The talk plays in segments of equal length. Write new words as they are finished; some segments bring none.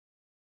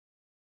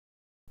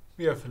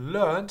we have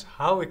learned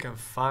how we can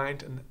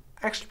find an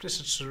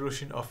explicit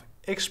solution of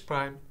x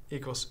prime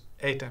equals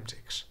a times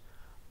x,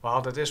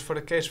 while that is for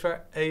the case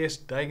where a is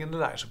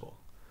diagonalizable.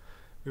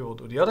 We will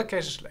do the other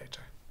cases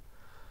later.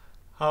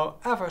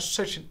 However,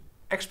 such an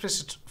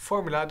explicit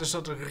formula does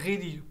not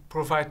really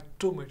provide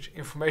too much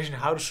information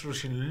how the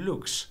solution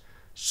looks.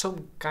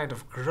 Some kind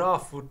of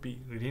graph would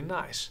be really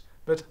nice,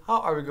 but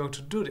how are we going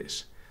to do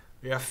this?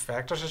 We have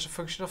vectors as a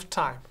function of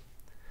time.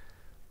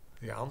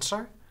 The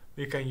answer?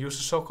 We can use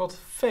the so-called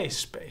phase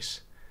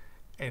space.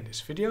 In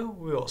this video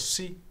we will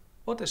see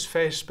what this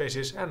phase space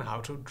is and how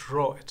to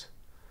draw it.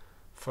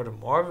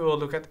 Furthermore, we will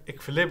look at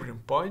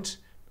equilibrium points,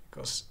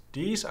 because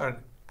these are an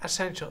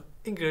essential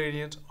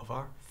ingredient of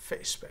our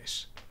phase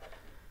space.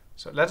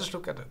 So let us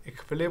look at the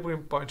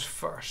equilibrium points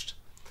first.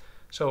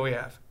 So we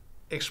have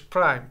x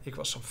prime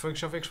equals some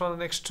function of x1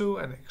 and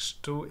x2, and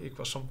x2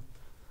 equals some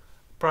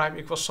prime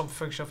equals some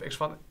function of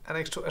x1 and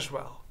x2 as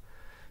well.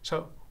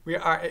 So we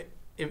are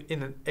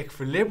in an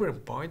equilibrium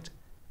point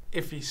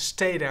if we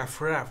stay there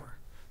forever.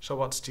 So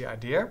what's the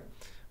idea?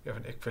 We have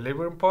an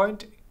equilibrium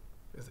point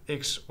with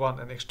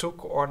x1 and x2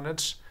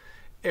 coordinates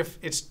if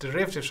its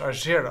derivatives are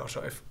 0,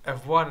 so if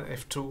f1 and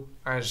f2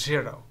 are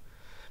 0.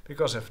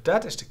 Because if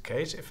that is the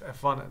case, if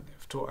f1 and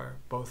f2 are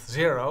both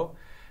 0,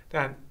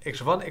 then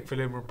x1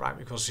 equilibrium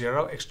prime equals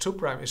 0, x2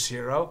 prime is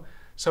 0,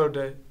 so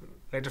the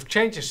rate of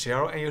change is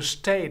 0 and you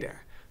stay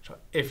there. So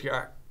if you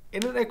are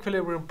in an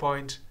equilibrium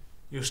point,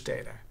 you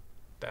stay there.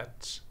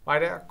 That's why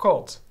they are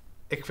called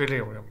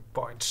equilibrium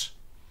points.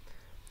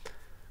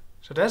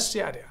 So that's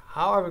the idea.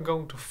 How are we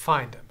going to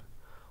find them?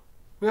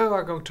 We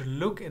are going to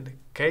look in the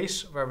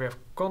case where we have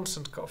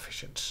constant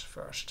coefficients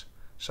first.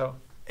 So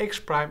x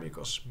prime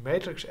equals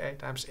matrix A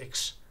times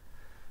x.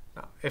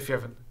 Now, if you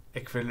have an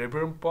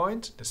equilibrium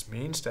point, this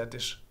means that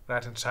this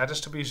right hand side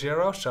has to be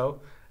 0, so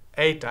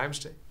A times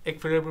the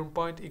equilibrium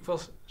point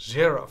equals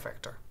 0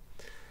 vector.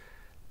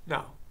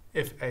 Now,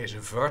 if A is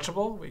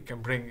invertible, we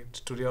can bring it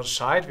to the other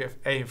side. We have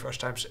A inverse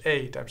times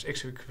A times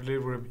x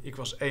equilibrium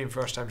equals A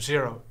inverse times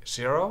 0 is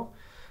 0.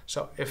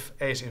 So if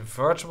A is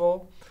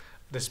invertible,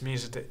 this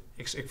means that the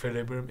x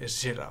equilibrium is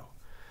 0.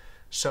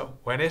 So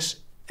when is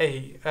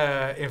A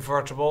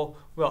invertible?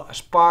 Well,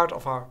 as part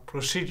of our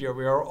procedure,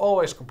 we are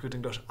always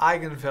computing those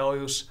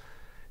eigenvalues.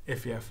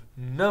 If we have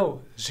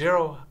no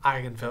 0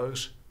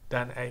 eigenvalues,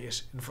 then A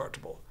is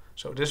invertible.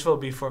 So this will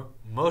be for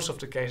most of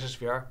the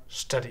cases we are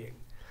studying.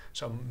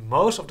 So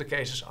most of the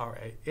cases our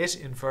A is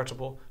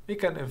invertible, we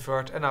can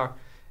invert, and our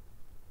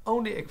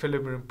only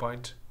equilibrium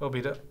point will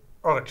be the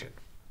origin.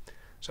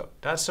 So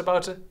that's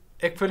about the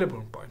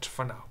equilibrium points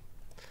for now.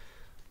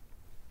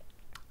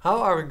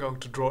 How are we going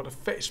to draw the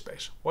phase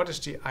space? What is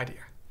the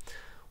idea?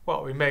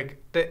 Well, we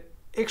make the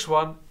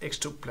x1,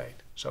 x2 plane.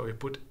 So we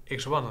put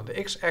x1 on the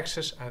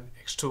x-axis and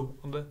x2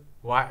 on the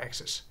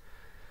y-axis.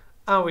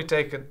 And we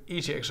take an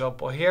easy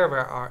example here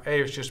where our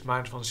A is just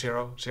minus 1,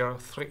 0, 0,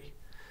 3.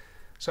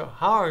 So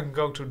how are we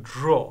going to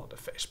draw the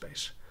phase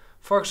space?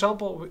 For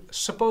example,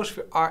 suppose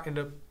we are in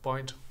the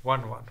point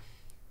 1, 1.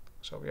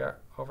 So we are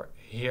over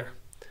here.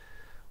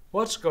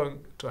 What's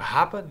going to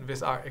happen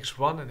with our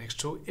x1 and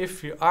x2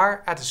 if we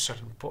are at a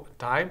certain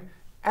time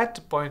at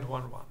the point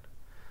 1, 1?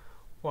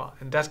 Well,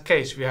 in that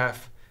case we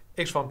have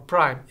x1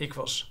 prime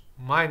equals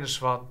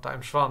minus 1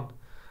 times 1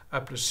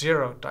 plus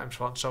 0 times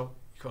 1, so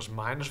equals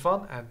minus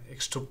 1, and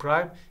x2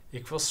 prime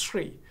equals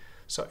 3.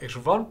 So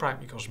x1 prime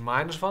equals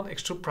minus 1,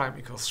 x2 prime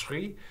equals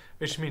 3,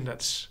 which means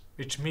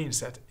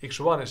that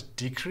x1 is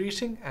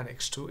decreasing and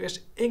x2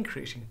 is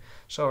increasing.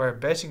 So we're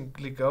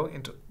basically going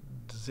into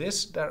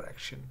this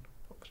direction.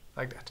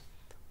 Like that,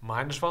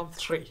 minus 1,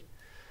 3.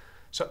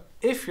 So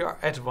if you are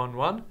at 1,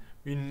 1,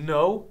 we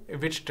know in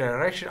which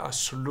direction our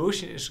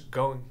solution is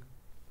going.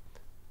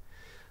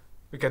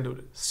 We can do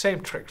the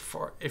same trick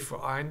for if we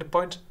are in the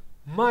point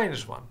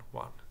minus 1,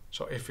 1.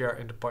 So if we are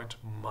in the point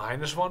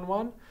minus 1,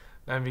 1,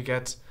 then we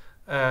get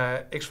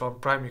x1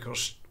 prime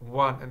equals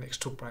 1 and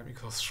x2 prime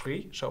equals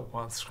 3, so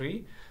 1,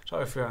 3. So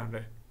if we are in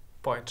the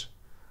point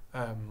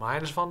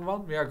minus 1,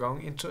 1, we are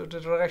going into the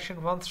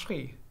direction 1,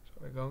 3. So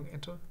we're going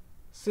into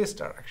this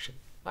direction,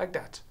 like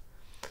that.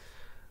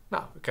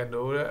 Now we can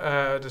do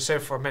the same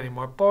for many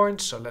more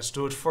points, so let's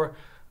do it for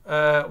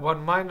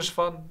 1 minus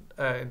 1.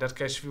 In that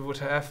case we would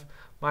have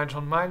minus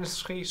 1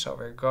 minus 3, so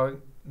we're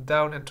going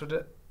down and to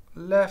the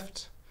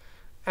left.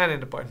 And in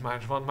the point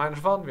minus 1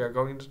 minus 1 we are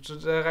going into the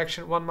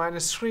direction 1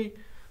 minus 3,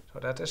 so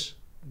that is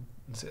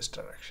this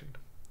direction.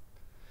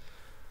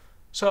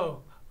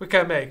 So we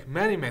can make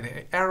many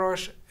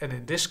arrows, and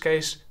in this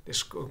case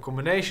this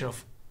combination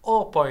of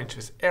all points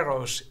with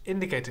arrows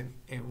indicating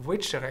in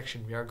which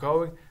direction we are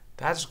going,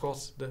 that's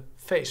called the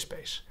phase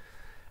space.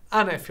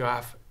 And if you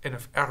have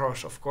enough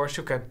arrows, of course,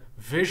 you can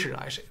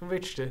visualize in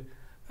which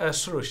the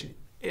solution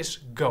is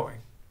going.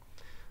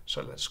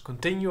 So let's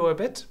continue a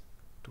bit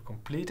to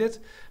complete it,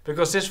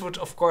 because this would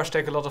of course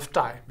take a lot of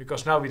time,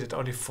 because now we did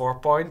only 4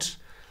 points,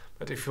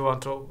 but if you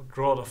want to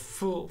draw the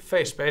full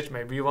phase space,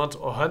 maybe you want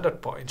 100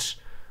 points,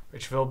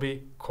 which will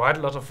be quite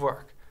a lot of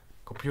work.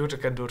 Computer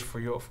can do it for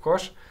you, of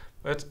course,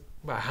 but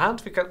by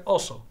hand we can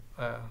also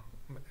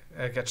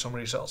get some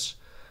results.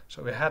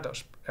 So we had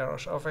those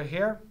arrows over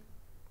here.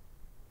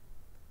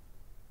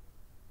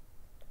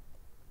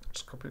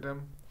 Let's copy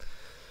them.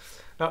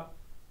 Now,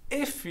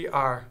 if we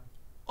are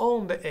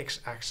on the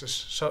x-axis,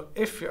 so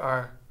if we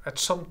are at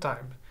some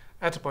time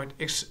at the point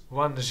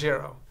x1,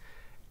 0,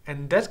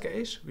 in that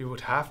case we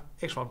would have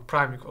x1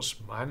 prime equals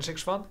minus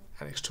x1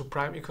 and x2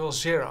 prime equals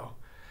 0.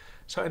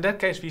 So in that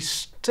case we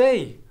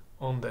stay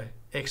on the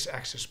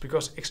x-axis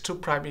because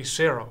x2 prime is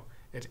 0.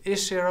 It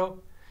is 0,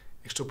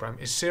 x2 prime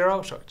is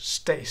 0, so it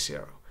stays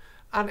 0.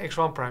 And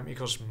x1 prime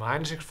equals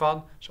minus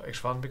x1, so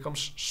x1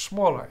 becomes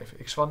smaller if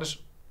x1 is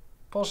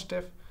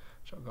positive,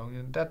 so going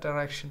in that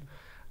direction,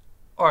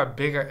 or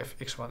bigger if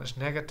x1 is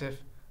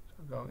negative,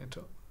 so going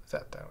into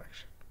that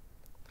direction.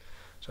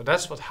 So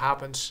that's what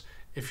happens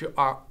if you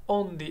are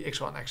on the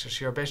x1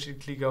 axis. You're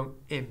basically going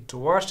in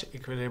towards the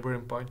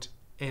equilibrium point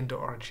in the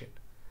origin.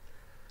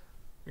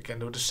 We can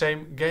do the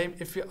same game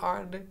if we are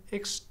on the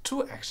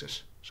x2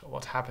 axis. So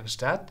what happens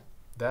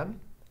then?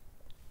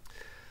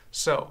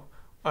 So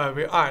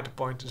we are at the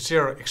point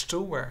 0,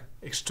 x2, where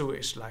x2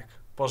 is like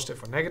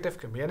positive or negative,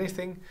 can be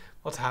anything.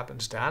 What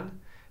happens then?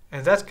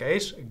 In that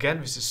case,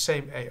 again with the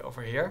same a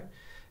over here,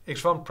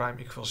 x1 prime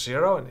equals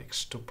 0 and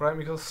x2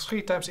 prime equals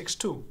 3 times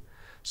x2.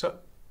 So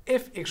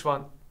if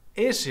x1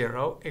 is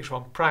 0,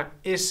 x1 prime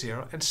is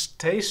 0 and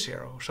stays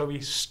 0. So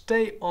we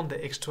stay on the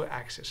x2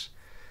 axis.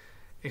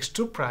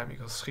 x2 prime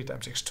equals 3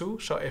 times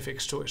x2. So if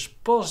x2 is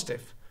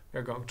positive,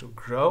 we're going to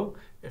grow.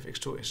 If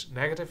x2 is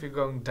negative, we're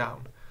going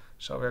down.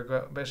 So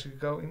we're basically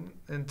going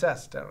in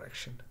that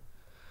direction.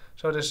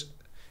 So this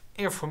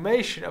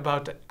information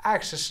about the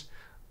axis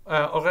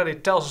already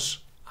tells us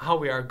how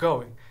we are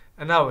going.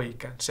 And now we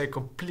can say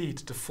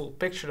complete the full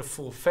picture, the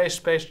full phase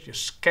space. You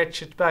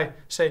sketch it by,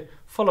 say,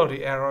 follow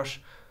the arrows.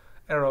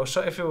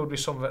 So if you would be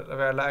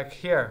somewhere like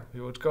here, we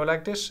would go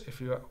like this.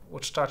 If you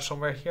would start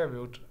somewhere here, we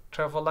would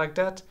travel like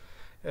that.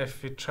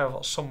 If we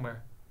travel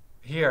somewhere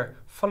here,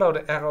 follow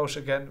the arrows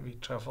again, we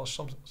travel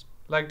something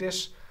like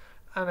this.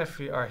 And if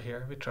we are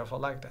here, we travel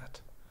like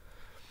that.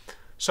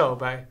 So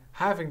by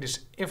having this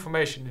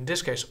information, in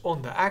this case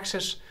on the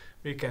axis,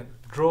 we can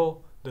draw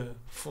the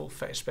full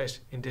phase space,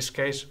 in this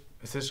case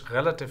with this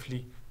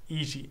relatively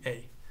easy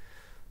A.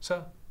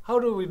 So how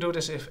do we do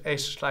this if A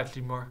is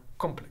slightly more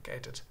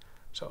complicated?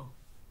 So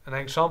an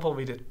example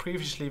we did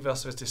previously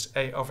was with this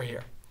A over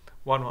here,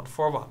 1, 1,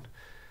 4, 1.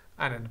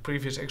 And in the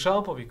previous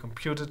example we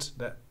computed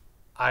the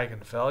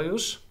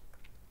eigenvalues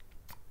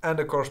and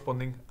the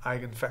corresponding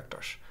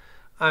eigenvectors.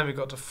 And we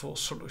got the full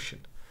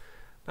solution.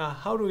 Now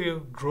how do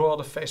you draw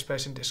the phase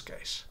space in this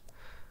case?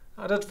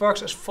 Now that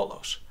works as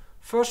follows.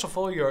 First of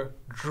all, you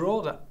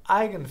draw the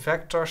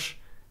eigenvectors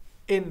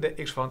in the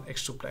x1,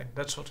 x2 plane.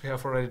 That's what we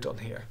have already done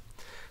here.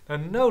 Now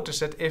notice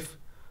that if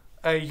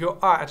you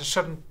are at a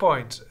certain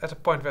point, at a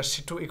point where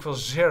c2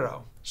 equals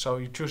 0, so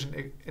you choose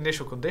an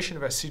initial condition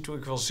where c2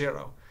 equals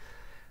 0,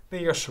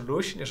 then your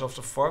solution is of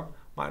the form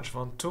minus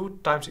 1, 2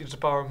 times e to the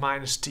power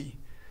minus t.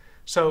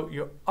 So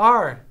you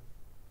are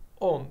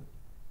on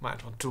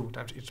minus 1, 2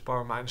 times e to the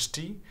power minus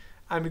t,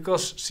 and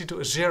because c2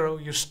 is 0,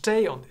 you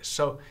stay on this.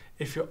 So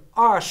if you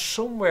are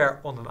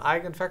somewhere on an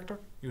eigenvector,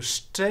 you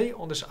stay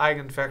on this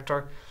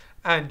eigenvector,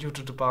 and due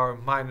to the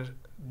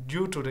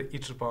e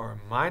to the power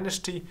minus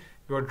t,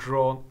 you are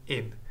drawn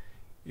in.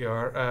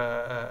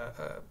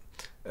 The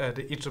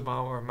e to the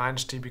power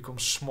minus t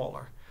becomes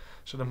smaller.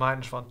 So the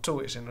minus 1,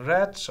 2 is in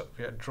red, so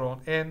we are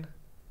drawn in.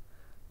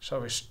 So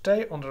we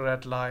stay on the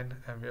red line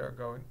and we are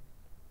going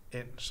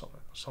in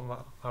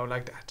somehow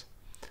like that.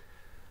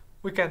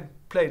 We can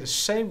play the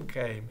same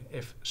game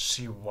if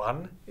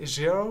c1 is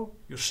 0.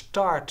 You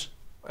start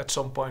at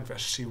some point where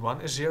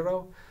c1 is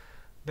 0.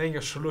 Then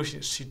your solution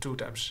is c2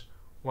 times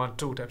 1,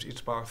 2 times e to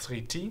the power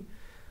 3t.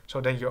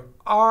 So then you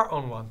are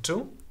on 1,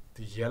 2,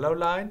 the yellow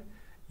line.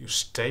 You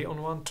stay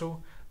on 1,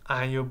 2,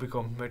 and you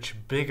become much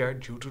bigger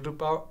due to the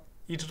power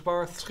e to the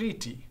power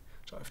 3t.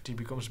 So if t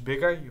becomes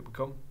bigger, you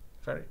become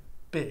very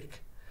big.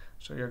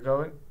 So you're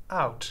going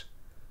out.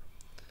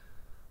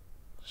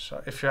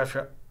 So if you have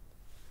your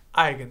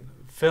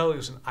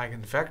eigenvalues and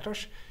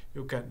eigenvectors,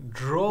 you can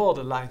draw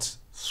the lines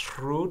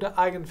through the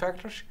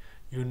eigenvectors.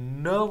 You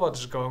know what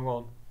is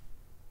going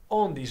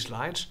on these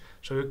lines,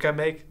 so you can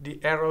make the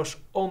arrows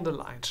on the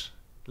lines,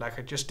 like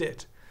I just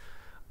did.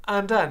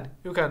 And then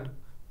you can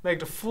make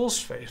the full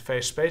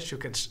phase space. You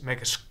can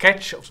make a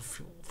sketch of the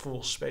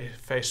full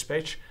phase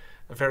space.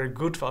 A very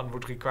good one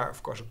would require,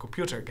 of course, a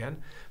computer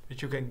again,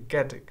 but you can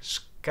get a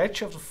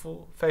sketch of the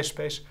full phase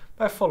space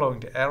by following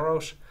the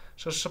arrows.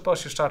 So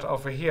suppose you start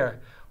over here.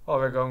 Well,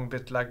 we're going a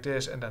bit like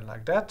this and then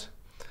like that.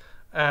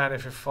 And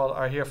if you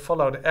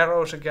follow the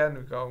arrows again,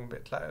 we're going a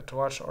bit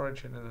towards the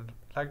origin and then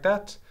like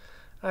that.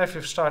 And if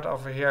you start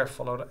over here,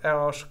 follow the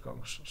arrows,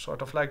 going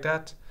sort of like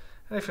that.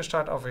 And if you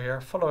start over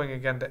here, following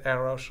again the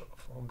arrows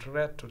from the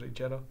red to the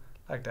yellow,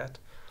 like that.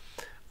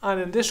 And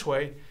in this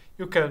way,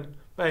 you can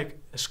make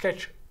a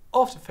sketch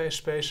of the phase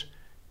space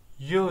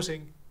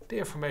using the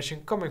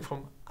information coming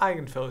from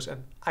eigenvalues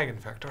and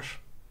eigenvectors.